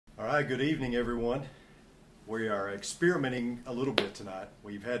right, good evening, everyone. We are experimenting a little bit tonight.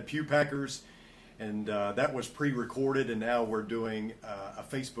 We've had Pew Packers, and that was pre-recorded, and now we're doing a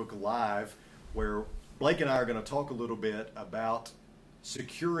Facebook Live where Blake and I are going to talk a little bit about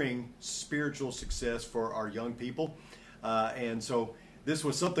securing spiritual success for our young people. And so this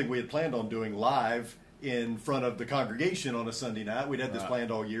was something we had planned on doing live in front of the congregation on a Sunday night. We'd had this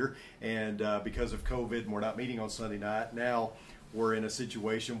planned all year, and because of COVID, and we're not meeting on Sunday night, now we're in a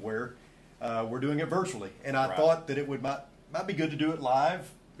situation where we're doing it virtually. And I thought that it might be good to do it live.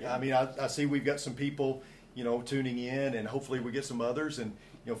 Yeah. I mean, I see we've got some people, tuning in, and hopefully we get some others. And,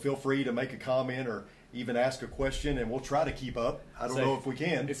 feel free to make a comment or even ask a question, and we'll try to keep up. I don't know if we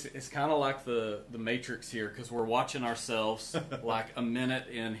can. It's kind of like the Matrix here, because we're watching ourselves like a minute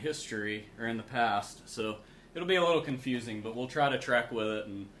in history or in the past. So it'll be a little confusing, but we'll try to track with it.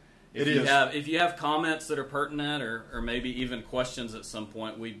 And if you have comments that are pertinent or maybe even questions at some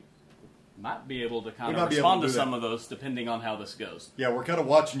point, we might be able to kind of respond to some of those depending on how this goes. Yeah, we're kind of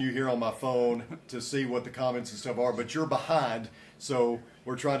watching you here on my phone to see what the comments and stuff are, but you're behind, so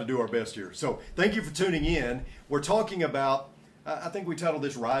we're trying to do our best here. So thank you for tuning in. We're talking about, I think we titled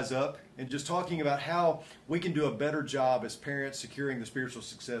this Rise Up, and just talking about how we can do a better job as parents securing the spiritual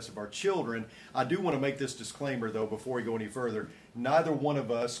success of our children. I do want to make this disclaimer, though, before we go any further. Neither one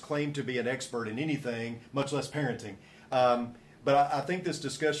of us claim to be an expert in anything, much less parenting. But I think this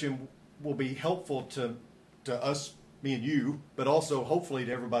discussion will be helpful to us, me and you, but also hopefully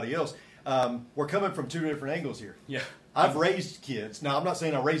to everybody else. We're coming from two different angles here. Yeah. I've raised kids. Now, I'm not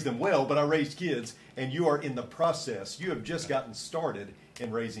saying I raised them well, but I raised kids, and you are in the process. You have just gotten started in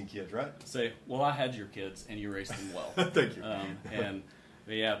raising kids, right? Say, well, I had your kids, and you raised them well. Thank you.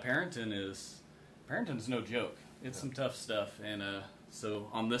 But yeah, parenting's no joke. It's some tough stuff, and so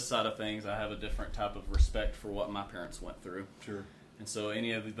on this side of things, I have a different type of respect for what my parents went through. Sure. And so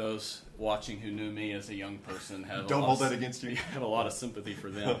any of those watching who knew me as a young person have don't hold that against you. Have a lot of sympathy for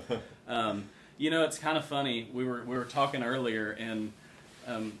them. It's kind of funny. We were talking earlier, and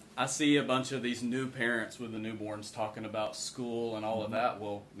I see a bunch of these new parents with the newborns talking about school and all of that.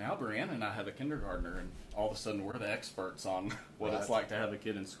 Well, now Brianna and I have a kindergartner, and all of a sudden we're the experts on what it's like to have a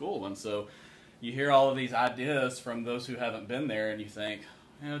kid in school. And so you hear all of these ideas from those who haven't been there, and you think,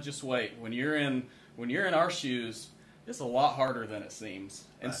 just wait. When you're in our shoes, it's a lot harder than it seems.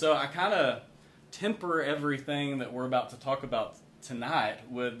 And so I kind of temper everything that we're about to talk about tonight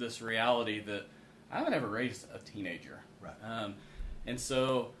with this reality that I haven't ever raised a teenager. Right. And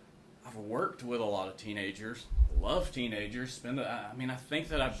so I've worked with a lot of teenagers, love teenagers. I think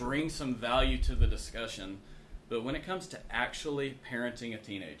that I bring some value to the discussion, but when it comes to actually parenting a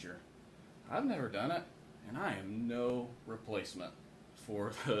teenager, I've never done it, and I am no replacement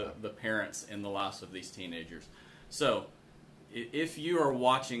for the parents in the lives of these teenagers. So, if you are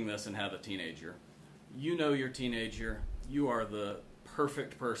watching this and have a teenager, you know your teenager, you are the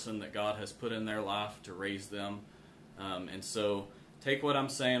perfect person that God has put in their life to raise them. And so, take what I'm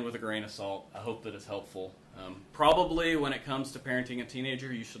saying with a grain of salt. I hope that it's helpful. Probably when it comes to parenting a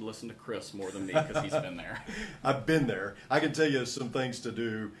teenager, you should listen to Chris more than me because he's been there. I've been there. I can tell you some things to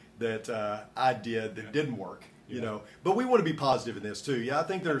do that I did that didn't work. But we want to be positive in this too. Yeah, I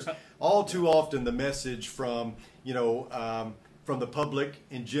think there's all too often the message from the public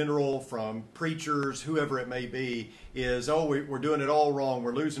in general, from preachers, whoever it may be, is, we're doing it all wrong.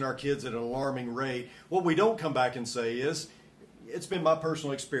 We're losing our kids at an alarming rate. What we don't come back and say is, it's been my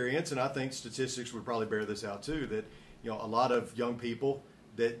personal experience, and I think statistics would probably bear this out too, that a lot of young people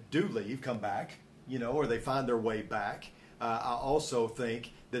that do leave come back, or they find their way back. I also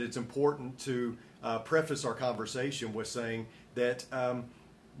think that it's important to preface our conversation with saying that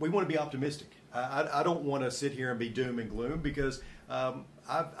we want to be optimistic. I don't want to sit here and be doom and gloom, because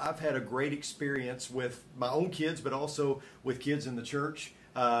I've had a great experience with my own kids, but also with kids in the church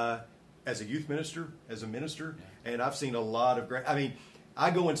as a youth minister, as a minister, and I've seen a lot of great. I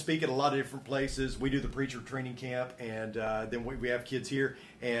go and speak at a lot of different places. We do the preacher training camp, and then we have kids here.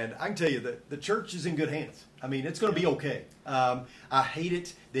 And I can tell you that the church is in good hands. It's going to be okay. I hate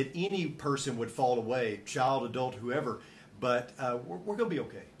it that any person would fall away, child, adult, whoever. But we're going to be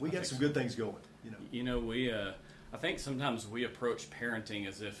okay. We got some good things going. I think sometimes we approach parenting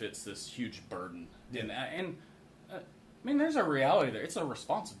as if it's this huge burden. Yeah. And there's a reality there. It's a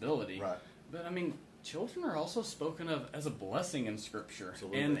responsibility. Right. But children are also spoken of as a blessing in Scripture.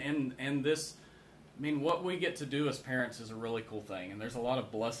 Absolutely. And this, what we get to do as parents is a really cool thing. And there's a lot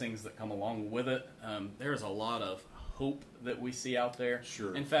of blessings that come along with it. There's a lot of hope that we see out there.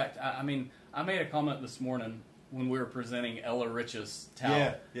 Sure. In fact, I made a comment this morning when we were presenting Ella Rich's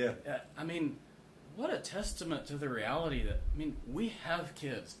talent. Yeah. What a testament to the reality that, we have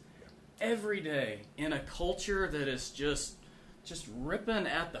kids. every day in a culture that is just ripping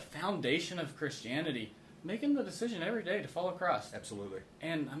at the foundation of Christianity, making the decision every day to follow Christ. Absolutely.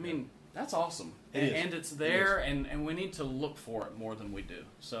 And I mean, that's awesome. It And it's there, and we need to look for it more than we do.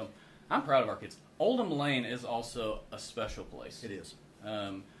 So I'm proud of our kids. Oldham Lane is also a special place. It is.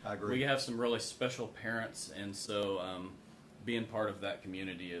 I agree. We have some really special parents, and so being part of that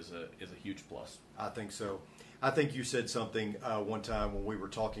community is a huge plus. I think so. I think you said something one time when we were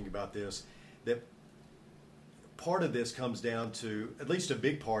talking about this, that part of this comes down to, at least a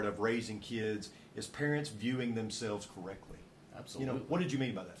big part of raising kids, is parents viewing themselves correctly. Absolutely. You know, what did you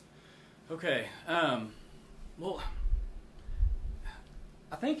mean by that? Okay. Well,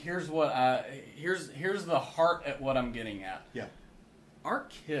 I think here's the heart at what I'm getting at. Yeah. Our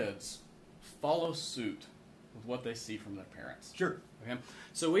kids follow suit with what they see from their parents. Sure. Okay?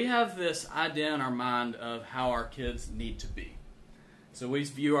 So we have this idea in our mind of how our kids need to be. So we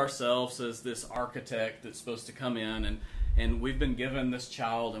view ourselves as this architect that's supposed to come in, and we've been given this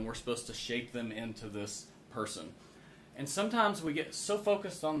child, and we're supposed to shape them into this person. And sometimes we get so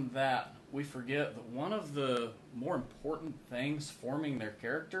focused on that, we forget that one of the more important things forming their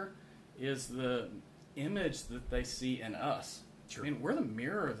character is the image that they see in us. Sure. I mean, we're the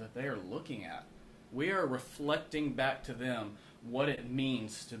mirror that they are looking at. We are reflecting back to them what it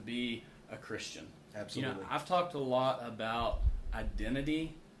means to be a Christian. Absolutely. You know, I've talked a lot about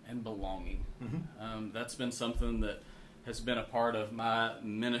identity and belonging. Mm-hmm. That's been something that has been a part of my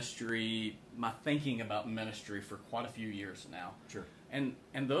ministry, my thinking about ministry for quite a few years now. Sure. And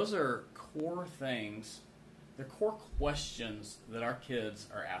those are core things, they're core questions that our kids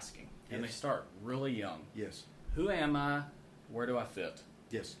are asking. Yes. And they start really young. Yes. Who am I? Where do I fit?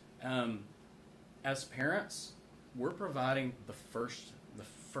 Yes. As parents, we're providing the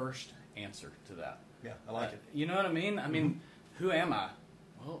first answer to that. Yeah, I like it. You know what I mean? I mean, who am I?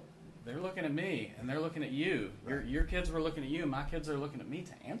 Well, they're looking at me, and they're looking at you. Right. Your kids were looking at you, and my kids are looking at me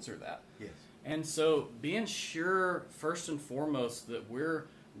to answer that. Yes. And so being sure, first and foremost, that we're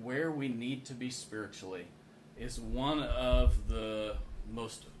where we need to be spiritually is one of the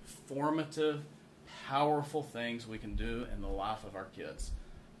most formative, powerful things we can do in the life of our kids.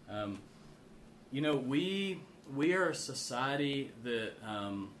 You know, we are a society that,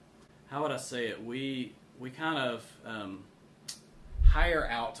 how would I say it? We kind of hire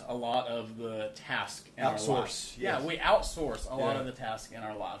out a lot of the task in our lives. Outsource. Yes. Yeah, we outsource a lot of the task in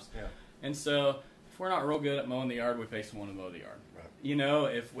our lives. Yeah. And so if we're not real good at mowing the yard, we pay someone to mow the yard. Right. You know,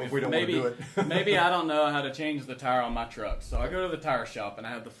 if we don't maybe, want to do it. maybe I don't know how to change the tire on my truck, so I go to the tire shop and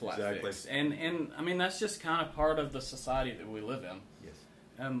I have the flat Exactly. fixed. And I mean, that's just kind of part of the society that we live in.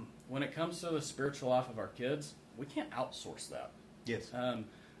 Yes. When it comes to the spiritual life of our kids, we can't outsource that. Yes.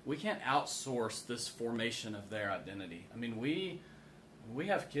 We can't outsource this formation of their identity. I mean, we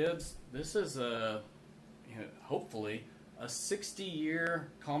have kids. This is hopefully a 60-year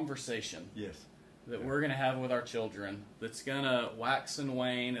conversation. Yes. That we're going to have with our children. That's going to wax and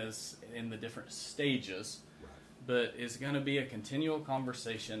wane as in the different stages, Right. but is going to be a continual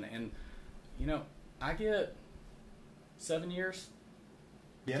conversation. And you know, I get 7 years.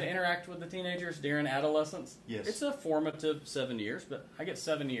 Yeah. To interact with the teenagers during adolescence. Yes. It's a formative 7 years, but I get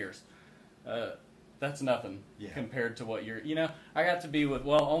 7 years. That's nothing compared to what you're. You know, I got to be with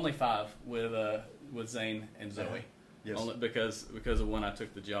only 5 with Zane and Zoe. Yes. Only because of when I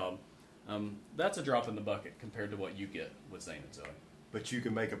took the job. That's a drop in the bucket compared to what you get with Zane and Zoe. But you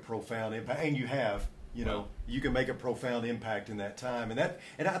can make a profound impact, and you have. You know, you can make a profound impact in that time, and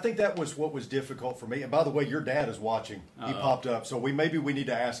I think that was what was difficult for me. And by the way, your dad is watching; he popped up, so we need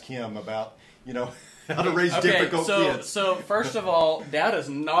to ask him about how to raise difficult kids. So first of all, Dad is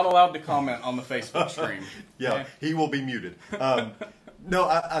not allowed to comment on the Facebook stream. Yeah, okay? He will be muted. No,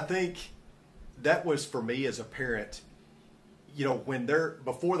 I think that was for me as a parent. You know,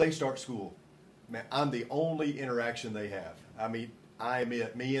 before they start school, man, I'm the only interaction they have. I mean, I am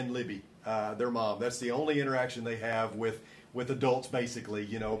it. Me and Libby. Their mom. That's the only interaction they have with adults, basically,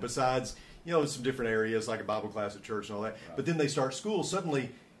 besides, some different areas like a Bible class at church and all that. Right. But then they start school.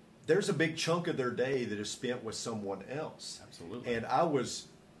 Suddenly, there's a big chunk of their day that is spent with someone else. Absolutely. And I was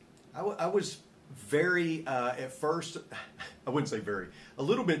very, at first, I wouldn't say very, a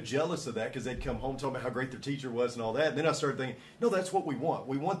little bit jealous of that because they'd come home talking about how great their teacher was and all that. And then I started thinking, no, that's what we want.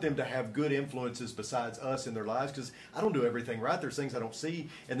 We want them to have good influences besides us in their lives because I don't do everything right. There's things I don't see.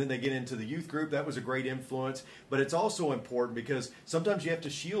 And then they get into the youth group. That was a great influence. But it's also important because sometimes you have to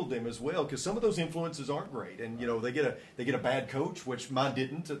shield them as well because some of those influences aren't great. And, they get a bad coach, which mine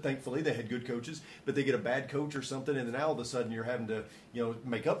didn't. Thankfully, they had good coaches. But they get a bad coach or something, and then all of a sudden you're having to,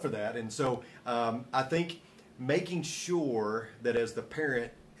 make up for that. And so I think making sure that as the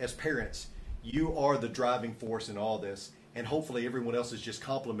parent, as parents, you are the driving force in all this, and hopefully everyone else is just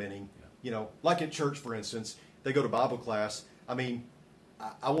complimenting. You know, like at church, for instance, they go to Bible class. I mean,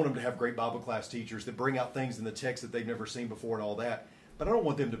 I want them to have great Bible class teachers that bring out things in the text that they've never seen before and all that. But I don't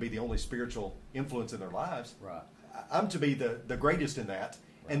want them to be the only spiritual influence in their lives. Right. I'm to be the greatest in that,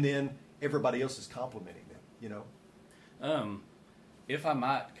 right. And then everybody else is complimenting them, you know. If I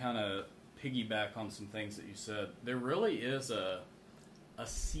might kind of piggyback on some things that you said, there really is a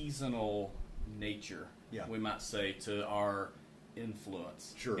seasonal nature, we might say, to our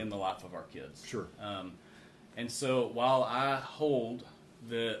influence in the life of our kids. Sure. And so while I hold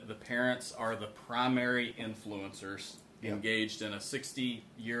the parents are the primary influencers engaged in a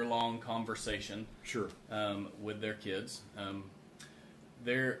 60-year-long conversation with their kids,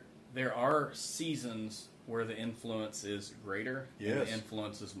 there are seasons where the influence is greater and the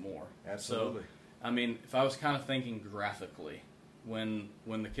influence is more. Absolutely. So, I mean, if I was kind of thinking graphically, when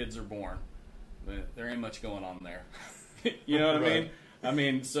the kids are born, there ain't much going on there. You know what I mean? I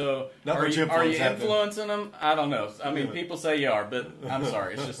mean, so are you influencing them? I don't know. I mean, people say you are, but I'm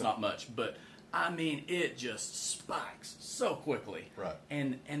sorry, it's just not much. But I mean, it just spikes so quickly, right?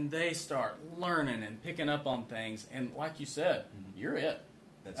 And they start learning and picking up on things, and like you said, you're it.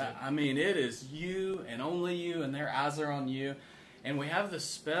 That's it. I mean, it is you and only you, and their eyes are on you. And we have this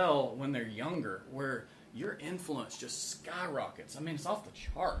spell when they're younger where your influence just skyrockets. I mean, it's off the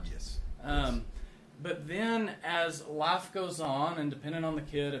chart. Yes. But then as life goes on, and depending on the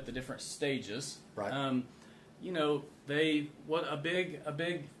kid at the different stages, right. You know, a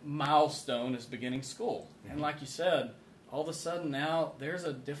big milestone is beginning school. And like you said, all of a sudden now there's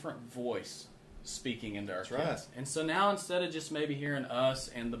a different voice speaking into our kids. Right. And so now instead of just maybe hearing us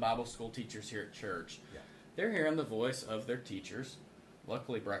and the Bible school teachers here at church, they're hearing the voice of their teachers.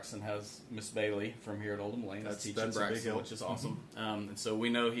 Luckily, Braxton has Miss Bailey from here at Oldham Lane that's teaching Braxton, which is awesome. And so we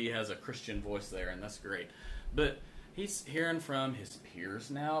know he has a Christian voice there, and that's great. But he's hearing from his peers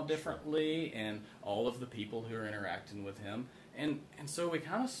now differently, and all of the people who are interacting with him. And so we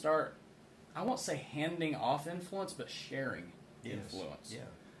kind of start, I won't say handing off influence, but sharing influence.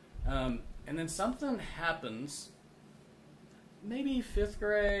 Yeah. And then something happens, maybe 5th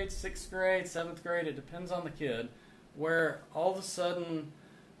grade, 6th grade, 7th grade, it depends on the kid, where all of a sudden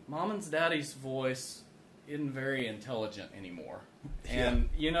mom and daddy's voice isn't very intelligent anymore. And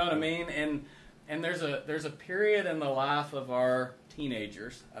you know what I mean? And there's a period in the life of our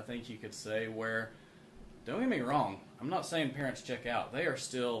teenagers, I think you could say, where, don't get me wrong, I'm not saying parents check out. They are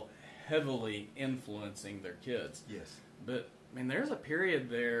still heavily influencing their kids. Yes. But I mean, there's a period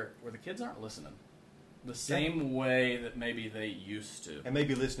there where the kids aren't listening the same way that maybe they used to. And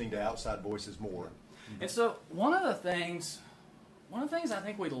maybe listening to outside voices more. And so one of the things I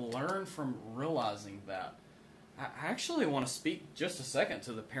think we learn from realizing that, I actually want to speak just a second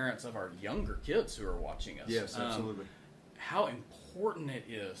to the parents of our younger kids who are watching us. Yes, absolutely. How important it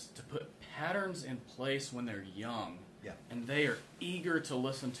is to put patterns in place when they're young and they are eager to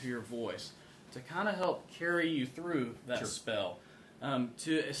listen to your voice, to kind of help carry you through that spell,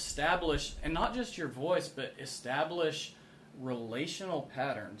 to establish, and not just your voice, but establish relational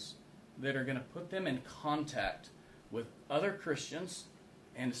patterns that are going to put them in contact with other Christians,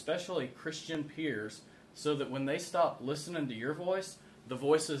 and especially Christian peers, so that when they stop listening to your voice, the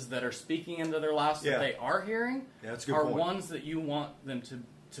voices that are speaking into their lives that they are hearing are ones that you want them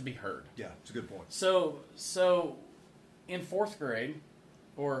to be heard. Yeah, it's a good point. So in 4th grade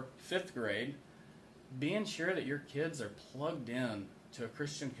or 5th grade, being sure that your kids are plugged in to a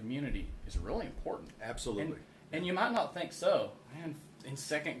Christian community is really important. Absolutely. And you might not think so. Man, in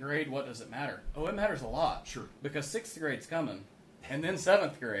 2nd grade, what does it matter? Oh, it matters a lot. Sure. Because 6th grade's coming, and then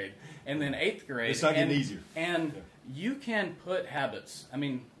 7th grade, and then 8th grade. It's not getting easier. And you can put habits. I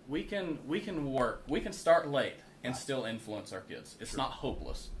mean, we can start late and still influence our kids. It's not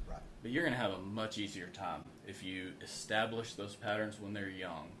hopeless. Right. But you're going to have a much easier time if you establish those patterns when they're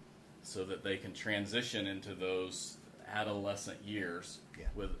young, so that they can transition into those adolescent years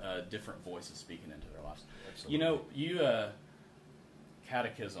with different voices speaking into their lives. Absolutely. You know, you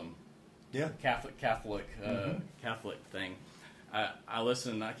catechism, Catholic thing. I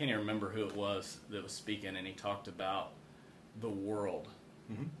listened. I can't even remember who it was that was speaking, and he talked about the world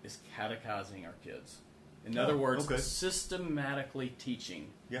is catechizing our kids. In other words, systematically teaching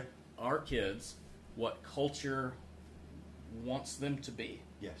our kids what culture wants them to be.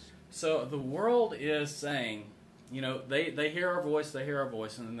 Yes. So the world is saying, you know, they hear our voice,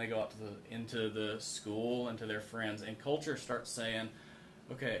 and then they go out into the school and to their friends, and culture starts saying,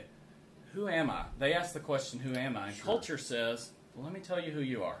 okay, who am I? They ask the question, who am I? And culture says, well, let me tell you who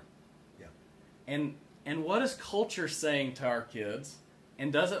you are. Yeah. And what is culture saying to our kids?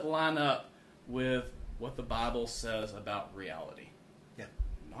 And does it line up with what the Bible says about reality? Yeah.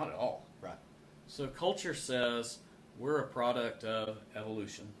 Not at all. Right. So culture says we're a product of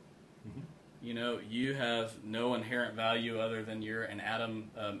evolution. Mm-hmm. You know, you have no inherent value other than you're an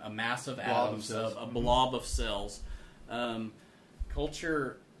atom, a mass of atoms, a blob of cells.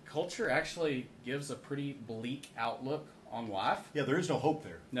 Culture actually gives a pretty bleak outlook on life. Yeah, there is no hope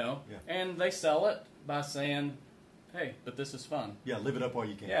there. No. Yeah. And they sell it by saying, hey, but this is fun. Yeah, live it up while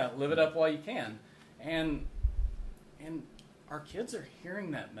you can. Yeah, live it up while you can. And our kids are hearing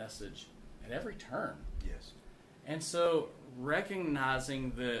that message at every turn. Yes. And so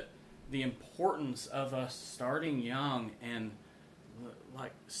recognizing that the importance of us starting young and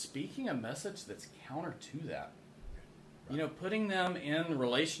like speaking a message that's counter to that. Right. You know, putting them in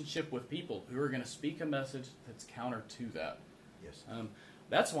relationship with people who are going to speak a message that's counter to that. Yes.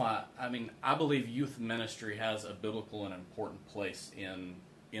 That's why, I mean, I believe youth ministry has a biblical and important place in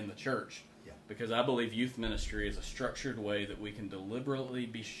the church. Yeah. Because I believe youth ministry is a structured way that we can deliberately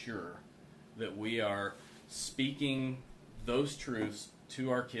be sure that we are speaking those truths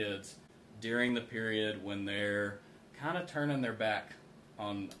to our kids during the period when they're kind of turning their back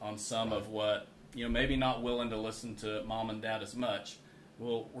on some of what, you know, maybe not willing to listen to mom and dad as much.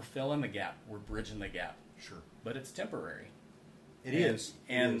 Well, we're filling the gap. We're bridging the gap. Sure. But it's temporary. It is.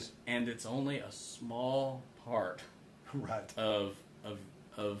 And it's only a small part right. of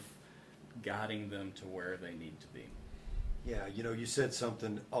guiding them to where they need to be. Yeah, you know, you said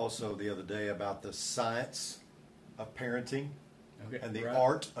something also the other day about the science of parenting. Okay, and the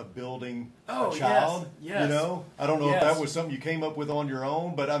art of building a child. Yes. You know, I don't know if that was something you came up with on your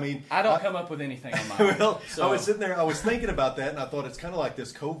own, but I mean, I don't come up with anything on my own. Well, so. I was sitting there, I was thinking about that, and I thought it's kind of like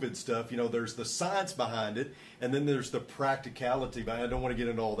this COVID stuff. You know, there's the science behind it, and then there's the practicality behind it. I don't want to get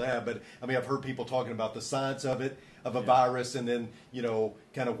into all that, but I mean, I've heard people talking about the science of it, of a virus, and then, you know,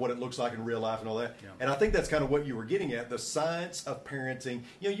 kind of what it looks like in real life and all that. Yeah. And I think that's kind of what you were getting at, the science of parenting.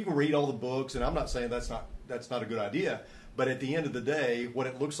 You know, you can read all the books, and I'm not saying that's not a good idea. But at the end of the day, what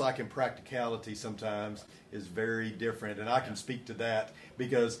it looks like in practicality sometimes is very different. And I can speak to that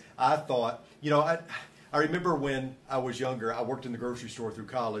because I thought, you know, I remember when I was younger, I worked in the grocery store through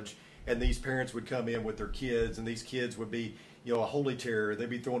college, and these parents would come in with their kids, and these kids would be, you know, a holy terror. They'd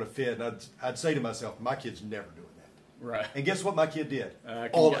be throwing a fit, and I'd say to myself, my kid's never doing that. Right. And guess what my kid did? I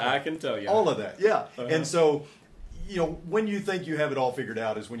can tell you. All of that, yeah. Uh-huh. And so, you know, when you think you have it all figured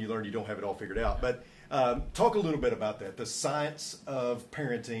out is when you learn you don't have it all figured out. But talk a little bit about that, the science of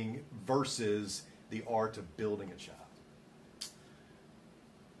parenting versus the art of building a child.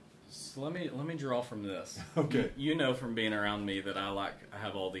 So let me draw from this. Okay. You know from being around me that I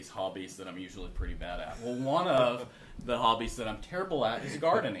have all these hobbies that I'm usually pretty bad at. Well, one of the hobbies that I'm terrible at is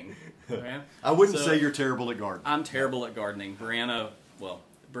gardening. Okay? I wouldn't say you're terrible at gardening. I'm terrible at gardening. Brianna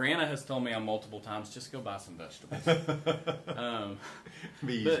has told me on multiple times, just go buy some vegetables.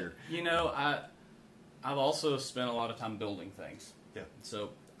 Be easier. But, you know, I've also spent a lot of time building things. Yeah. So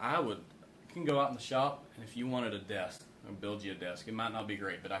you can go out in the shop, and if you wanted a desk, I'll build you a desk. It might not be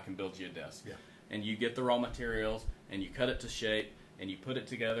great, but I can build you a desk. Yeah. And you get the raw materials, and you cut it to shape, and you put it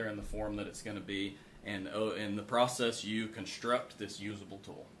together in the form that it's going to be, and in the process, you construct this usable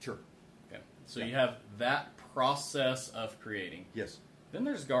tool. Sure. Okay. So you have that process of creating. Yes. Then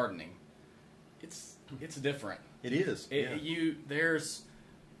there's gardening. It's different. It is.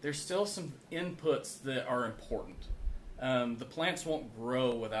 There's still some inputs that are important. The plants won't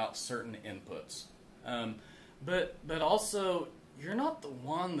grow without certain inputs. But also, you're not the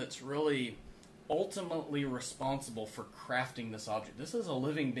one that's really ultimately responsible for crafting this object. This is a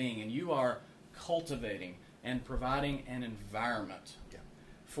living being, and you are cultivating and providing an environment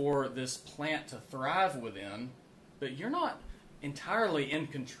for this plant to thrive within, but you're not entirely in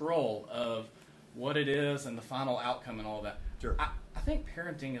control of what it is and the final outcome and all that. Sure. I think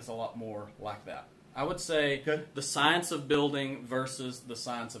parenting is a lot more like that. I would say the science of building versus the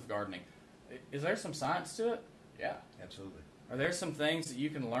science of gardening. Is there some science to it? Yeah. Absolutely. Are there some things that you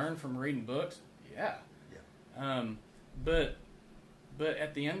can learn from reading books? Yeah. Yeah. But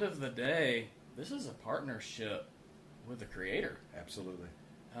at the end of the day, this is a partnership with the Creator. Absolutely.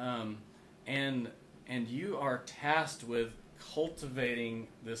 And you are tasked with cultivating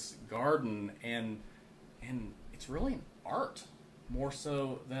this garden, and it's really an art more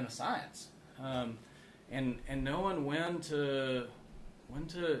so than a science. And knowing when to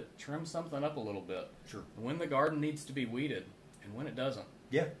trim something up a little bit. Sure. When the garden needs to be weeded and when it doesn't.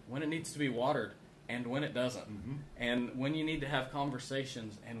 Yeah. When it needs to be watered and when it doesn't. Mm-hmm. And when you need to have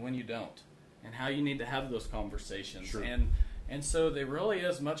conversations and when you don't. And how you need to have those conversations. Sure. And so there really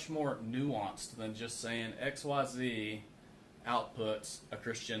is much more nuanced than just saying XYZ outputs a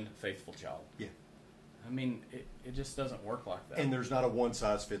Christian faithful child. Yeah. I mean, it just doesn't work like that. And there's not a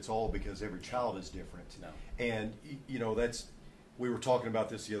one-size-fits-all because every child is different. No. And, we were talking about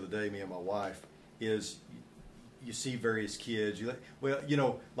this the other day, me and my wife, is you see various kids. You've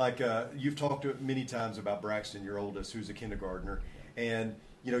talked many times about Braxton, your oldest, who's a kindergartner. And,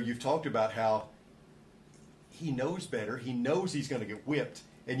 you've talked about how he knows better. He knows he's going to get whipped,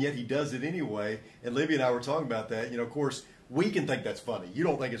 and yet he does it anyway. And Libby and I were talking about that. Of course, we can think that's funny. You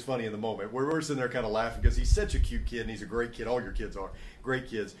don't think it's funny in the moment. We're sitting there kind of laughing because he's such a cute kid and he's a great kid. All your kids are great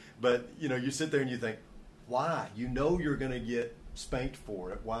kids. But, you sit there and you think, why? You're going to get spanked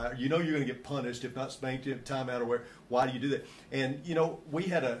for it. Why? You're going to get punished, if not spanked, time out or where. Why do you do that? And, we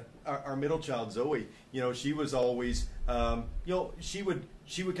had our middle child, Zoe, she was always, she would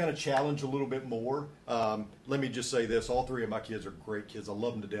kind of challenge a little bit more. Let me just say this. All three of my kids are great kids. I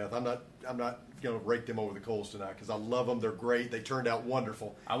love them to death. I'm not going to rake them over the coals tonight because I love them. They're great. They turned out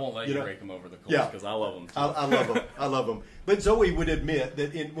wonderful. I won't let you rake them over the coals because I love them too. I love them. I love them. But Zoe would admit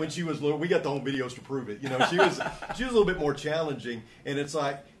that when she was little, we got the home videos to prove it. She was a little bit more challenging, and it's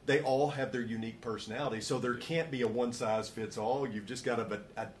like they all have their unique personality. So there can't be a one size fits all. You've just got to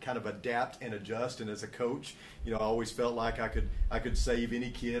kind of adapt and adjust. And as a coach, I always felt like I could save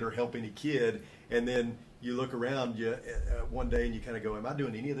any kid or help any kid. And then you look around one day and you kind of go, am I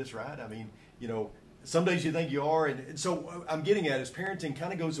doing any of this right? I mean, some days you think you are. And so I'm getting at is parenting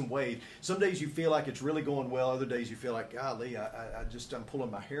kind of goes in waves. Some days you feel like it's really going well. Other days you feel like, golly, I'm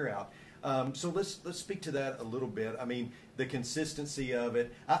pulling my hair out. So let's speak to that a little bit. I mean, the consistency of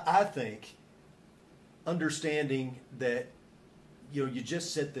it. I think understanding that, you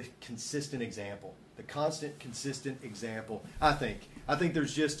just set the consistent example, the constant, consistent example. I think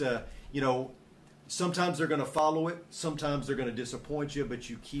there's just sometimes they're going to follow it. Sometimes they're going to disappoint you, but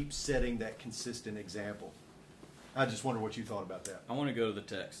you keep setting that consistent example. I just wonder what you thought about that. I want to go to the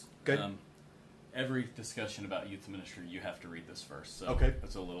text. Okay. Every discussion about youth ministry, you have to read this first. So okay.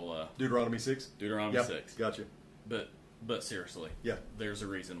 It's a little... Deuteronomy 6? Deuteronomy 6. Gotcha. But seriously, there's a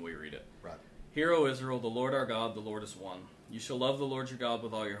reason we read it. Right. Hear, O Israel, the Lord our God, the Lord is one. You shall love the Lord your God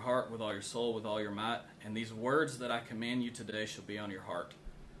with all your heart, with all your soul, with all your might, and these words that I command you today shall be on your heart.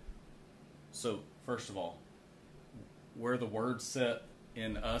 So, first of all, where the word set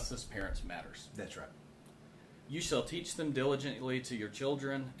in us as parents matters. That's right. You shall teach them diligently to your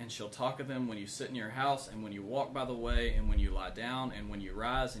children, and shall talk of them when you sit in your house, and when you walk by the way, and when you lie down, and when you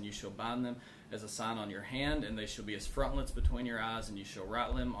rise, and you shall bind them as a sign on your hand, and they shall be as frontlets between your eyes, and you shall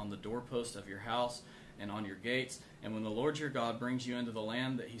write them on the doorpost of your house and on your gates. And when the Lord your God brings you into the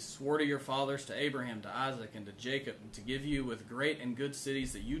land that he swore to your fathers, to Abraham, to Isaac, and to Jacob, and to give you with great and good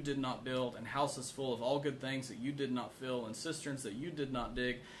cities that you did not build, and houses full of all good things that you did not fill, and cisterns that you did not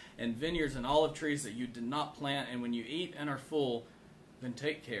dig, and vineyards and olive trees that you did not plant, and when you eat and are full, then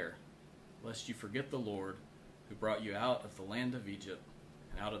take care, lest you forget the Lord, who brought you out of the land of Egypt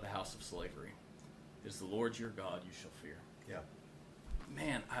and out of the house of slavery. It is the Lord your God you shall fear. Yeah.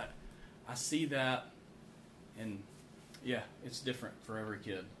 Man, I see that, and yeah, it's different for every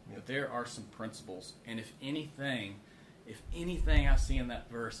kid. Yeah. But there are some principles, and if anything I see in that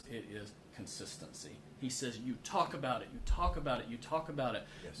verse, it is consistency. He says, you talk about it, you talk about it, you talk about it.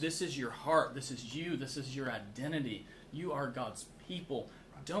 Yes. This is your heart, this is you, this is your identity. You are God's people.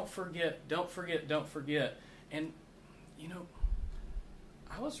 Right. Don't forget, don't forget, don't forget. And,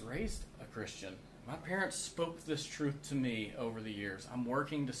 I was raised a Christian. My parents spoke this truth to me over the years. I'm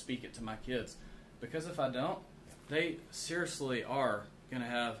working to speak it to my kids. Because if I don't, they seriously are going to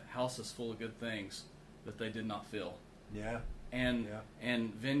have houses full of good things that they did not fill. Yeah.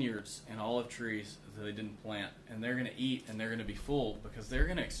 And vineyards and olive trees that they didn't plant. And they're going to eat and they're going to be full because they're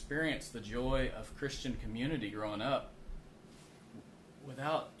going to experience the joy of Christian community growing up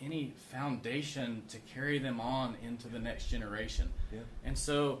without any foundation to carry them on into the next generation. Yeah. And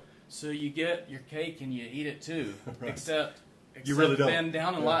so you get your cake and you eat it too. Right. Except you really don't. Bend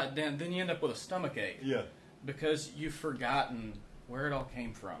down and lie down, then you end up with a stomachache. Yeah. Because you've forgotten where it all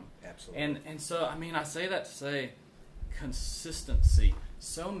came from. Absolutely. And so, I say that to say consistency.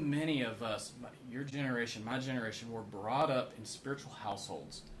 So many of us, your generation, my generation, were brought up in spiritual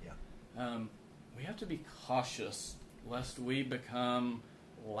households. Yeah. We have to be cautious lest we become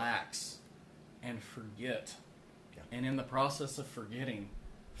lax and forget. Yeah. And in the process of forgetting,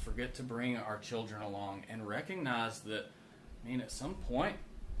 forget to bring our children along and recognize that, at some point,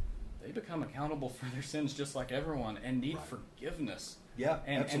 they become accountable for their sins just like everyone and need forgiveness. Yeah,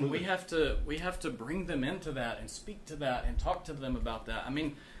 absolutely. And we have to bring them into that and speak to that and talk to them about that.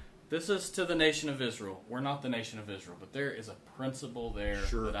 This is to the nation of Israel. We're not the nation of Israel, but there is a principle there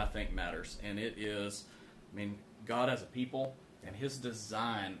that I think matters, and it is, God as a people, and His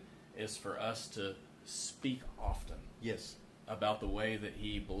design is for us to speak often. Yes. About the way that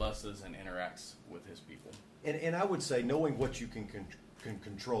He blesses and interacts with His people. And I would say knowing what you can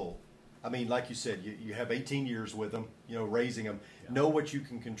control. I mean, like you said, you have 18 years with them, raising them. Yeah. Know what you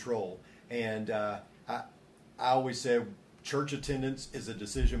can control. And I always say church attendance is a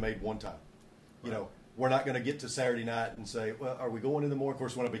decision made one time. Right. We're not going to get to Saturday night and say, well, are we going in the morning? Of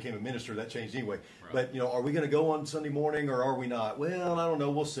course, when I became a minister, that changed anyway. Right. But, are we going to go on Sunday morning or are we not? Well, I don't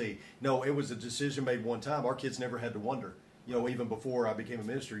know. We'll see. No, it was a decision made one time. Our kids never had to wonder. Even before I became a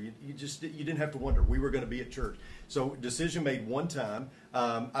minister, you didn't have to wonder. We were going to be at church. So decision made one time.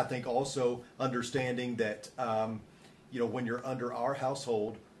 I think also understanding that, when you're under our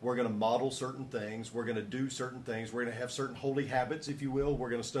household, we're going to model certain things. We're going to do certain things. We're going to have certain holy habits, if you will.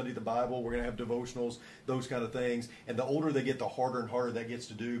 We're going to study the Bible. We're going to have devotionals, those kind of things. And the older they get, the harder and harder that gets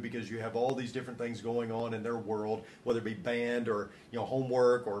to do because you have all these different things going on in their world, whether it be band or,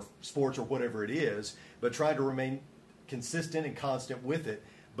 homework or sports or whatever it is. But try to remain consistent and constant with it,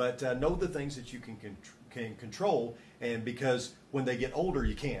 but know the things that you can control, and because when they get older,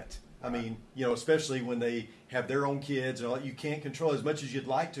 you can't. I mean, especially when they have their own kids and all, you can't control as much as you'd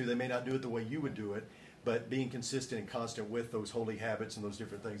like to. They may not do it the way you would do it, but being consistent and constant with those holy habits and those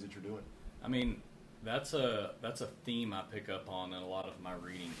different things that you're doing. I mean, that's a theme I pick up on in a lot of my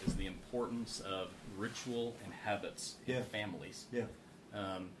reading is the importance of ritual and habits in families. Yeah,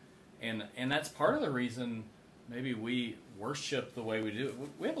 and that's part of the reason. Maybe we worship the way we do.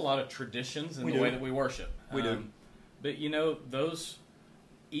 We have a lot of traditions in the way that we worship. We do. But, those,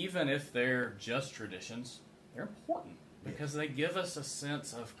 even if they're just traditions, they're important because they give us a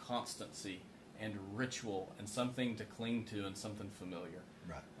sense of constancy and ritual and something to cling to and something familiar.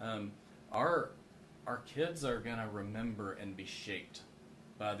 Right. Our kids are going to remember and be shaped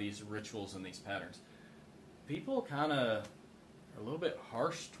by these rituals and these patterns. People kind of are a little bit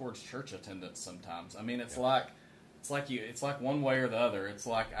harsh towards church attendance sometimes. I mean, it's like one way or the other. It's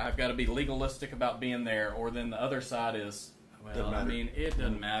like I've got to be legalistic about being there, or then the other side is, well, I mean, it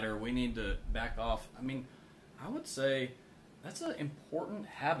doesn't matter. We need to back off. I mean, I would say that's an important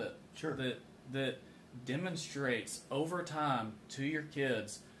habit that demonstrates over time to your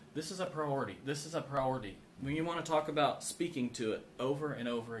kids, this is a priority. This is a priority. When you want to talk about speaking to it over and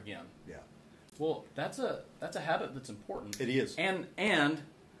over again. Yeah. Well, that's a habit that's important. It is. And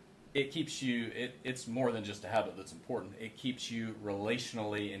it keeps you, it's more than just a habit that's important. It keeps you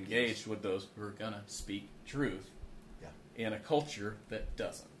relationally engaged with those who are going to speak truth in a culture that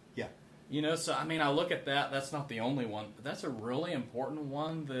doesn't. Yeah. So, I mean, I look at that. That's not the only one. But that's a really important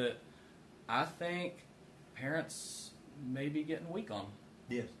one that I think parents may be getting weak on.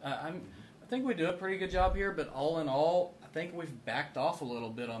 Yes. I think we do a pretty good job here, but all in all, I think we've backed off a little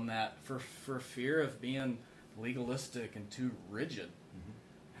bit on that for fear of being legalistic and too rigid.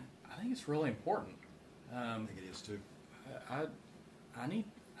 I think it's really important. I think it is too.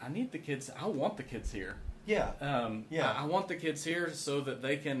 I need the kids. I want the kids here. Yeah. I want the kids here so that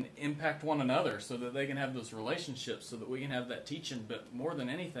they can impact one another, so that they can have those relationships, so that we can have that teaching. But more than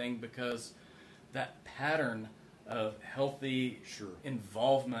anything, because that pattern of healthy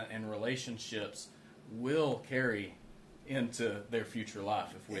involvement in relationships will carry into their future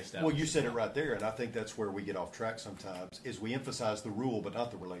life if we establish. Well, you said it right there, and I think that's where we get off track sometimes, is we emphasize the rule but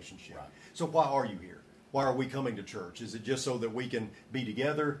not the relationship. Right. So why are you here? Why are we coming to church? Is it just so that we can be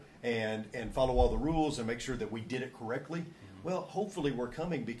together and follow all the rules and make sure that we did it correctly? Well, hopefully we're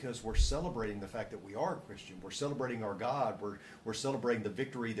coming because we're celebrating the fact that we are a Christian. We're celebrating our God. We're celebrating the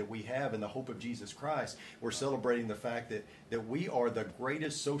victory that we have in the hope of Jesus Christ. We're celebrating the fact that we are the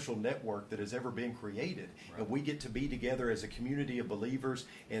greatest social network that has ever been created. Right. And we get to be together as a community of believers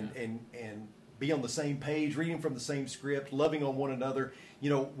and be on the same page, reading from the same script, loving on one another.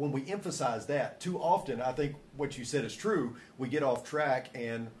 When we emphasize that, too often, I think what you said is true, we get off track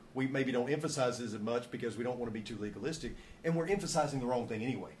and we maybe don't emphasize it as much because we don't want to be too legalistic, and we're emphasizing the wrong thing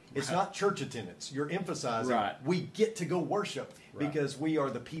anyway. It's not church attendance. You're emphasizing we get to go worship because we are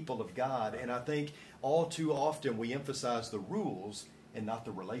the people of God, and I think all too often we emphasize the rules and not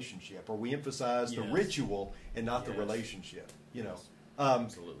the relationship, or we emphasize the ritual and not the relationship.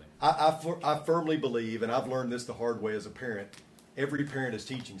 Absolutely. I firmly believe, and I've learned this the hard way as a parent, every parent is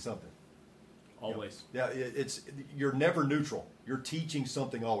teaching something. Always. Yeah, you're never neutral. You're teaching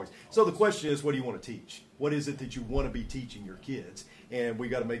something always. So the question is, what do you want to teach? What is it that you want to be teaching your kids? And we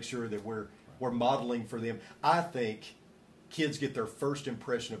got to make sure that we're modeling for them. I think kids get their first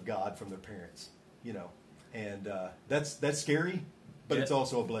impression of God from their parents. And that's scary, but it's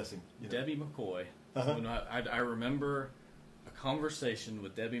also a blessing. Debbie McCoy. I remember a conversation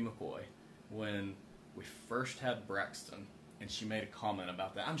with Debbie McCoy when we first had Braxton, and she made a comment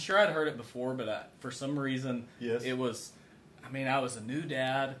about that. I'm sure I'd heard it before, but for some reason, yes. It was. I mean, I was a new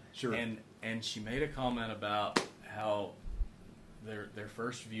dad, sure. and she made a comment about how their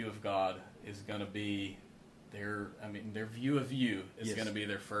first view of God is going to be their view of you is yes. going to be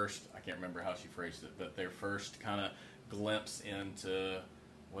their first. I can't remember how she phrased it, but their first kind of glimpse into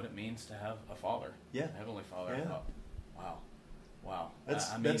what it means to have a father, yeah, a heavenly Father. Yeah. I thought, wow,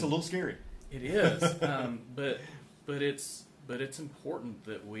 that's a little scary. It is, but it's important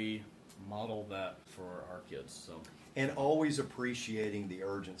that we model that for our kids. So, and always appreciating the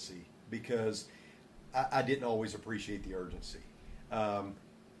urgency, because I didn't always appreciate the urgency,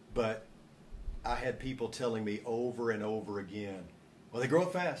 but I had people telling me over and over again, well, they grow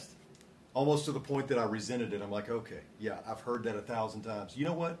up fast, almost to the point that I resented it. I'm like, okay, yeah, I've heard that 1,000 times. You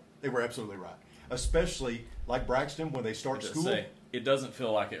know what? They were absolutely right. Especially like Braxton, when they start school. It doesn't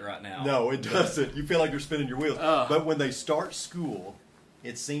feel like it right now. No, it doesn't. You feel like you're spinning your wheels. But when they start school,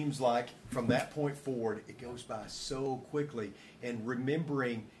 it seems like from that point forward, it goes by so quickly. And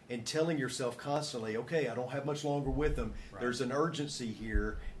remembering and telling yourself constantly, okay, I don't have much longer with them. Right. There's an urgency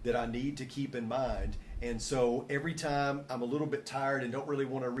here that I need to keep in mind. And so every time I'm a little bit tired and don't really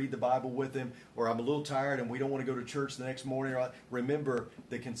want to read the Bible with them, or I'm a little tired and we don't want to go to church the next morning, remember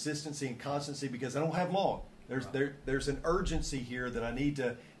the consistency and constancy, because I don't have long. There's an urgency here that I need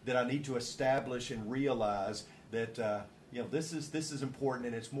to establish and realize that this is important,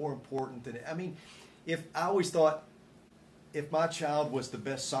 and it's more important than, I mean, if I always thought if my child was the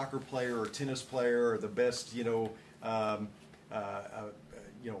best soccer player or tennis player or the best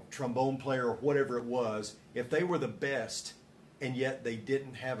trombone player or whatever it was, if they were the best and yet they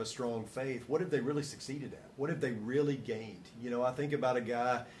didn't have a strong faith, what have they really succeeded at? What have they really gained? I think about a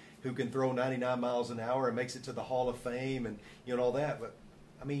guy who can throw 99 miles an hour and makes it to the Hall of Fame and all that, but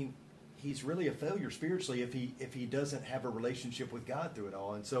I mean, he's really a failure spiritually if he doesn't have a relationship with God through it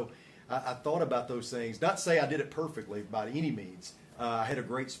all. And so I thought about those things. Not to say I did it perfectly by any means. I had a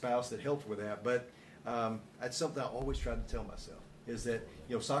great spouse that helped with that, but that's something I always tried to tell myself, is that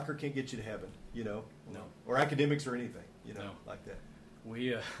soccer can't get you to heaven, no, or academics or anything, no. like that.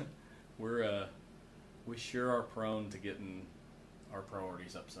 We sure are prone to getting our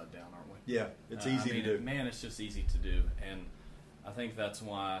priorities upside down, aren't we? Yeah, it's easy to do. Man, it's just easy to do, and I think that's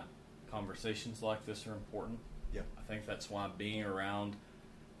why conversations like this are important. Yeah, I think that's why being around.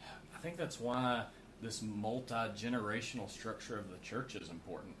 I think that's why this multi-generational structure of the church is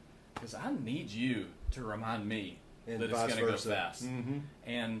important, because I need you to remind me that it's going to go fast, mm-hmm.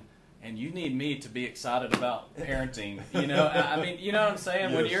 and you need me to be excited about parenting. I mean, you know what I'm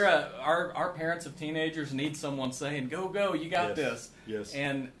saying? Yes. When you're our parents of teenagers need someone saying, "Go, you got this." Yes.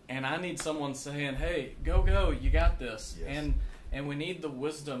 And I need someone saying, "Hey, go, you got this." Yes. And we need the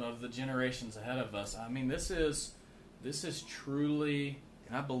wisdom of the generations ahead of us. I mean, this is truly,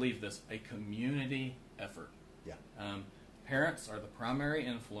 and I believe this, a community effort. Yeah. Parents are the primary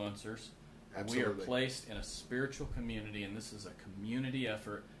influencers. Absolutely. We are placed in a spiritual community, and this is a community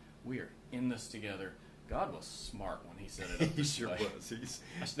effort. We are in this together. God was smart when He said it up this He sure way.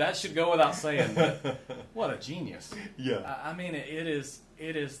 was. That should go without saying, but what a genius. Yeah. I mean, it is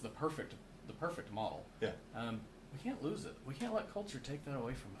the perfect model. Yeah. We can't lose it. We can't let culture take that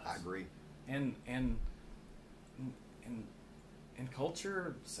away from us. I agree. And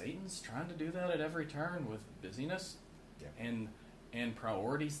culture, Satan's trying to do that at every turn with busyness, and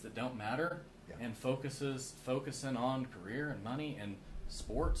priorities that don't matter, and focusing on career and money and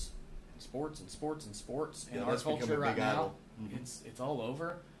sports in our culture right now. Mm-hmm. It's all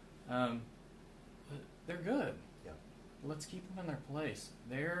over. But they're good. Yeah. Let's keep them in their place.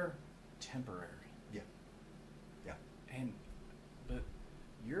 They're temporary. But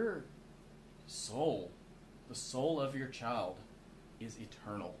your soul, the soul of your child, is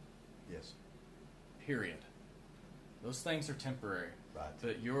eternal. Yes. Period. Those things are temporary. Right.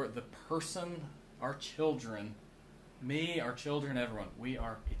 But the person, our children, me, our children, everyone, we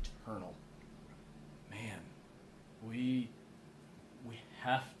are eternal. Man, we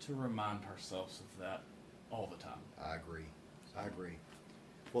have to remind ourselves of that all the time. I agree.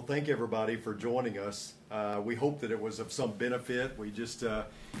 Well, thank everybody for joining us. We hope that it was of some benefit. We just,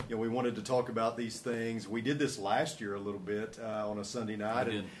 we wanted to talk about these things. We did this last year a little bit on a Sunday night,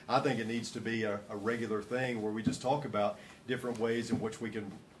 and I think it needs to be a regular thing where we just talk about different ways in which we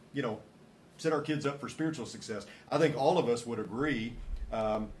can, set our kids up for spiritual success. I think all of us would agree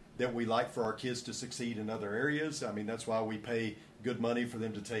that we like for our kids to succeed in other areas. I mean, that's why we pay good money for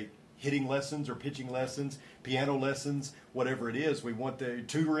them to take hitting lessons or pitching lessons, piano lessons, whatever it is. We want the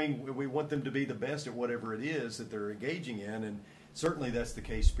tutoring. We want them to be the best at whatever it is that they're engaging in, and certainly that's the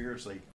case spiritually.